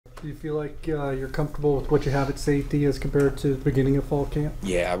Do you feel like you're comfortable with what you have at safety as compared to the beginning of fall camp?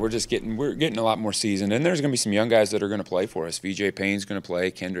 Yeah, we're getting a lot more seasoned, and there's going to be some young guys that are going to play for us. VJ Payne's going to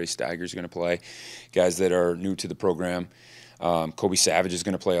play, Kendra Steiger's going to play, guys that are new to the program. Kobe Savage is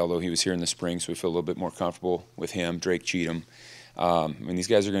going to play, although he was here in the spring, so we feel a little bit more comfortable with him. Drake Cheatham. These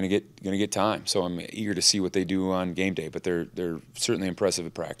guys are going to get time, so I'm eager to see what they do on game day. But they're certainly impressive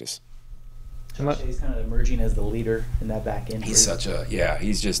at practice. He's kind of emerging as the leader in that back end. He's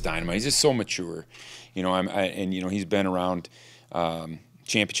he's just dynamite. He's just so mature, he's been around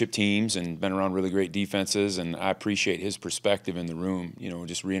championship teams and been around really great defenses, and I appreciate his perspective in the room.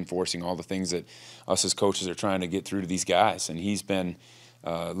 Just reinforcing all the things that us as coaches are trying to get through to these guys, and he's been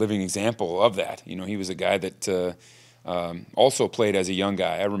a living example of that. He was a guy that also played as a young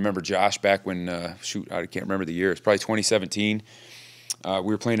guy. I remember Josh back when I can't remember the year. It's probably 2017. We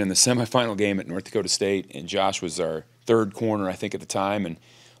were playing in the semifinal game at North Dakota State, and Josh was our third corner, I think, at the time. And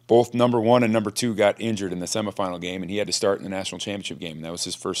both number 1 and number 2 got injured in the semifinal game, and he had to start in the national championship game, and that was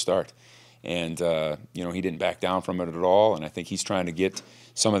his first start. And, he didn't back down from it at all, and I think he's trying to get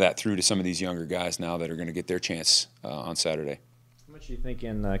some of that through to some of these younger guys now that are going to get their chance on Saturday. How much do you think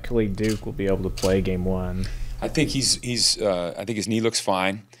Khalid Duke will be able to play game 1? I think I think his knee looks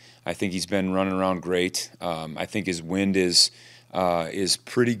fine. I think he's been running around great. I think his wind is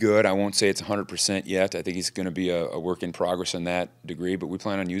pretty good. I won't say it's 100% yet. I think he's going to be a work in progress in that degree, but we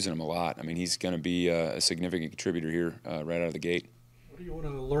plan on using him a lot. He's going to be a significant contributor here right out of the gate. What do you want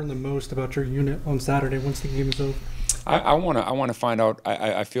to learn the most about your unit on Saturday once the game is over? I want to find out.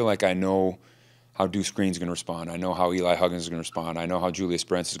 I feel like I know how Deuce Green's going to respond. I know how Eli Huggins is going to respond. I know how Julius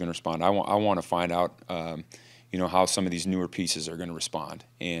Brents is going to respond. I want to find out, how some of these newer pieces are going to respond.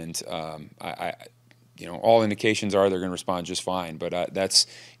 And all indications are they're going to respond just fine. But that's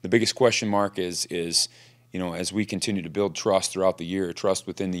the biggest question mark is as we continue to build trust throughout the year, trust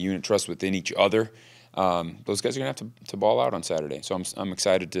within the unit, trust within each other. Those guys are going to have to ball out on Saturday. So I'm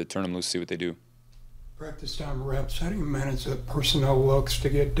excited to turn them loose, see what they do. Practice time reps, how do you manage the personnel looks to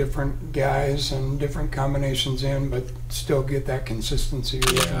get different guys and different combinations in, but still get that consistency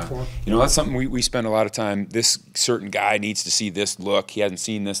you're looking for? That's something we spend a lot of time. This certain guy needs to see this look. He hasn't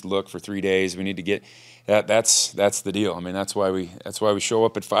seen this look for 3 days. We need to get that. That's the deal. That's why we show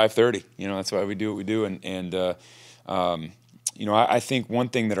up at 5:30. That's why we do what we do. I think one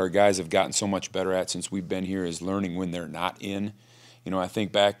thing that our guys have gotten so much better at since we've been here is learning when they're not in. I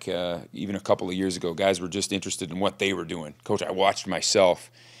think back even a couple of years ago, guys were just interested in what they were doing. Coach, I watched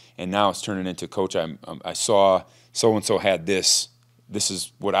myself, and now it's turning into, Coach, I saw so-and-so had this. This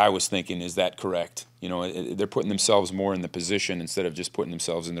is what I was thinking. Is that correct? They're putting themselves more in the position instead of just putting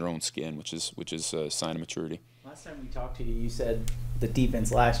themselves in their own skin, which is a sign of maturity. Last time we talked to you, you said the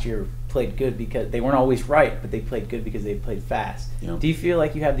defense last year played good because they weren't always right, but they played good because they played fast. Do you feel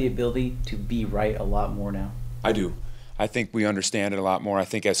like you have the ability to be right a lot more now? I do. I think we understand it a lot more. I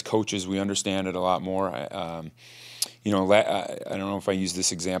think as coaches we understand it a lot more. I don't know if I use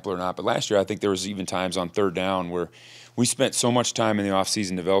this example or not, but last year I think there was even times on third down where we spent so much time in the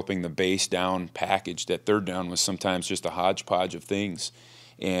offseason developing the base down package that third down was sometimes just a hodgepodge of things,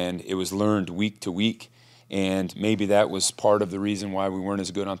 and it was learned week to week. And maybe that was part of the reason why we weren't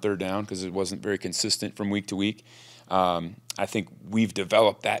as good on third down, because it wasn't very consistent from week to week. I think we've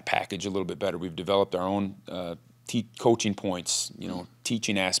developed that package a little bit better. We've developed our own coaching points,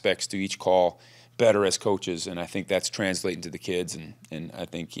 teaching aspects to each call better as coaches, and I think that's translating to the kids. And I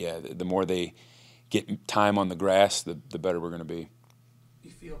think, the more they get time on the grass, the better we're going to be. Do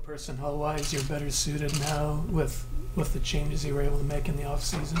you feel personnel-wise you're better suited now with the changes you were able to make in the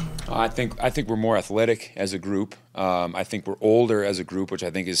offseason? I think we're more athletic as a group. I think we're older as a group, which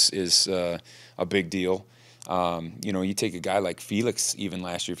I think is a big deal. You take a guy like Felix even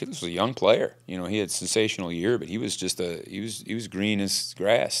last year. Felix was a young player. He had a sensational year, but he was just he was green as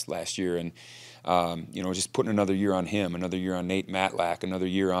grass last year. And, just putting another year on him, another year on Nate Matlack, another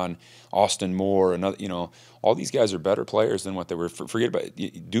year on Austin Moore, all these guys are better players than what they were. Forget about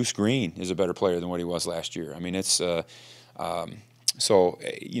it. Deuce Green is a better player than what he was last year. So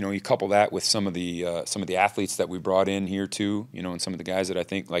you couple that with some of the athletes that we brought in here too, and some of the guys that I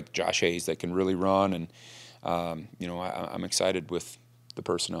think like Josh Hayes that can really run, and I'm excited with the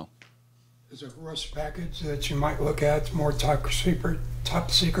personnel. Is a rush package that you might look at more top secret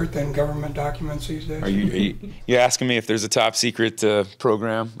than government documents these days? Are you asking me if there's a top secret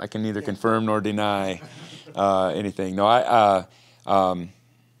program? I can neither confirm nor deny anything. No,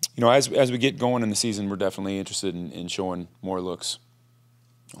 as we get going in the season, we're definitely interested in showing more looks.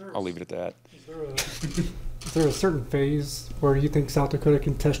 I'll leave it at that. Is there a certain phase where you think South Dakota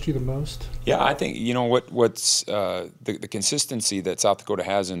can test you the most? Yeah, I think what's the consistency that South Dakota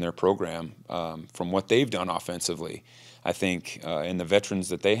has in their program from what they've done offensively. I think and the veterans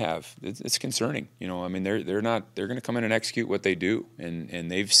that they have, it's concerning. I mean they're going to come in and execute what they do, and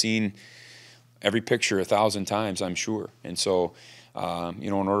they've seen every picture 1,000 times, I'm sure. And so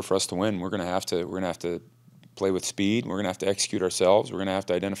in order for us to win, we're going to have to play with speed. We're going to have to execute ourselves. We're going to have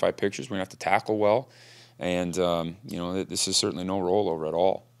to identify pictures. We're going to have to tackle well. And, this is certainly no rollover at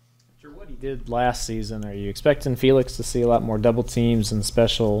all. After what he did last season, are you expecting Felix to see a lot more double teams and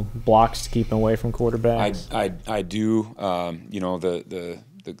special blocks to keep him away from quarterbacks? I do.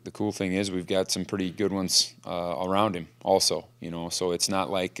 The cool thing is we've got some pretty good ones around him also, so it's not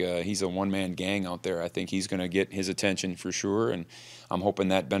like he's a one-man gang out there. I think he's going to get his attention for sure, and I'm hoping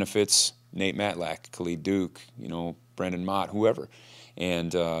that benefits Nate Matlack, Khalid Duke, Brendan Mott, whoever.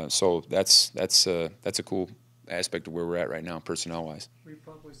 And so that's a cool aspect of where we're at right now, personnel-wise. We've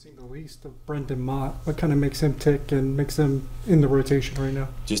probably seen the least of Brendan Mott. What kind of makes him tick and makes him in the rotation right now?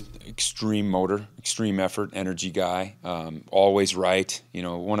 Just extreme motor, extreme effort, energy guy, always right.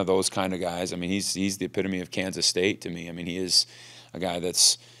 One of those kind of guys. I mean, he's the epitome of Kansas State to me. I mean, he is a guy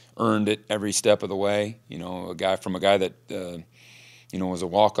that's earned it every step of the way. A guy that was a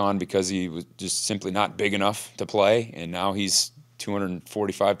walk-on because he was just simply not big enough to play, and now he's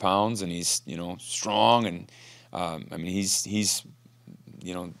 245 pounds, and he's strong, and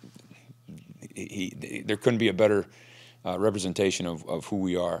there couldn't be a better representation of who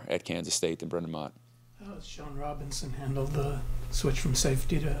we are at Kansas State than Brendan Mott. How does Sean Robinson handle the switch from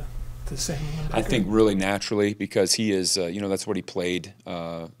safety to second linebacker? I think really naturally, because he is that's what he played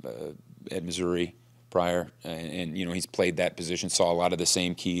at Missouri prior, and he's played that position, saw a lot of the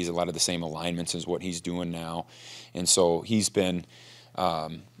same keys, a lot of the same alignments as what he's doing now, and so he's been.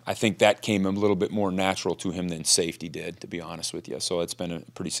 I think that came a little bit more natural to him than safety did, to be honest with you. So it's been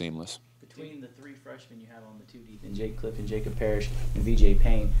pretty seamless. Between the three freshmen you have on the two deep, and Jake Cliff and Jacob Parrish and VJ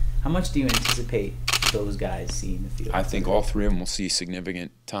Payne, how much do you anticipate those guys seeing the field? I think all three of them will see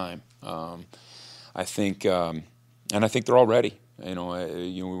significant time. I think they're all ready. We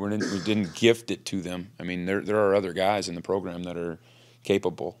didn't gift it to them. I mean, there are other guys in the program that are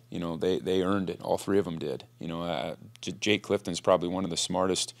capable. They earned it. All three of them did. Jake Clifton's probably one of the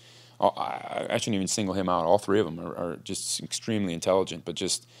smartest. I shouldn't even single him out. All three of them are just extremely intelligent, but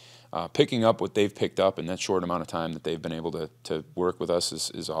just picking up what they've picked up in that short amount of time that they've been able to work with us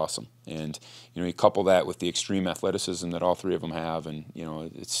is awesome. And you couple that with the extreme athleticism that all three of them have, and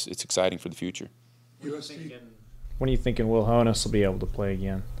it's exciting for the future. When are you thinking Will Honus will be able to play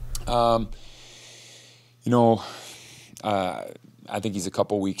again? I think he's a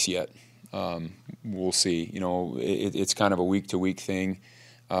couple weeks yet. We'll see. It's kind of a week-to-week thing.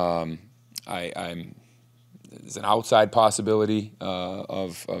 There's an outside possibility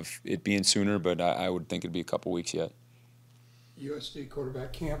of it being sooner, but I would think it'd be a couple weeks yet. USD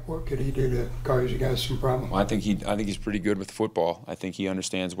quarterback camp, what could he do to cause you guys some problems? Well, I think he's pretty good with football. I think he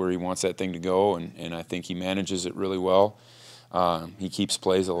understands where he wants that thing to go, and I think he manages it really well. He keeps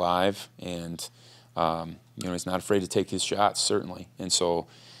plays alive, and he's not afraid to take his shots, certainly. And so,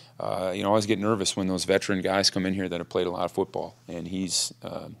 I always get nervous when those veteran guys come in here that have played a lot of football, and he's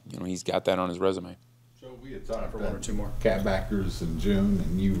got that on his resume. So we had talked for one or two more catbackers in June,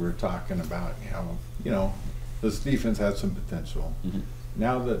 and you were talking about this defense has some potential. Mm-hmm.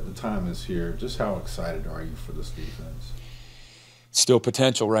 Now that the time is here, just how excited are you for this defense? Still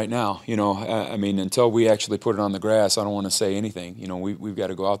potential right now. Until we actually put it on the grass, I don't want to say anything. We've got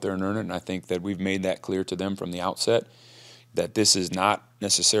to go out there and earn it, and I think that we've made that clear to them from the outset, that this is not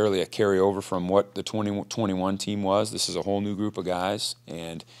necessarily a carryover from what the 2021 team was. This is a whole new group of guys,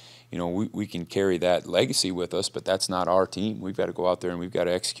 and we can carry that legacy with us, but that's not our team. We've got to go out there and we've got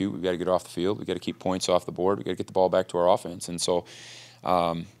to execute. We've got to get off the field. We've got to keep points off the board. We've got to get the ball back to our offense. And so,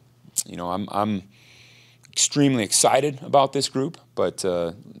 I'm extremely excited about this group, but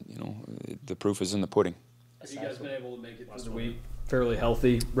the proof is in the pudding. Have you guys been able to make it through the week fairly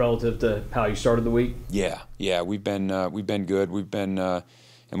healthy relative to how you started the week? Yeah, we've been good. We've been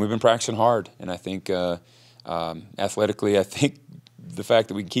practicing hard, and I think athletically, I think the fact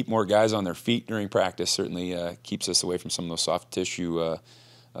that we can keep more guys on their feet during practice certainly keeps us away from some of those soft tissue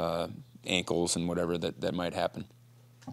ankles and whatever that might happen.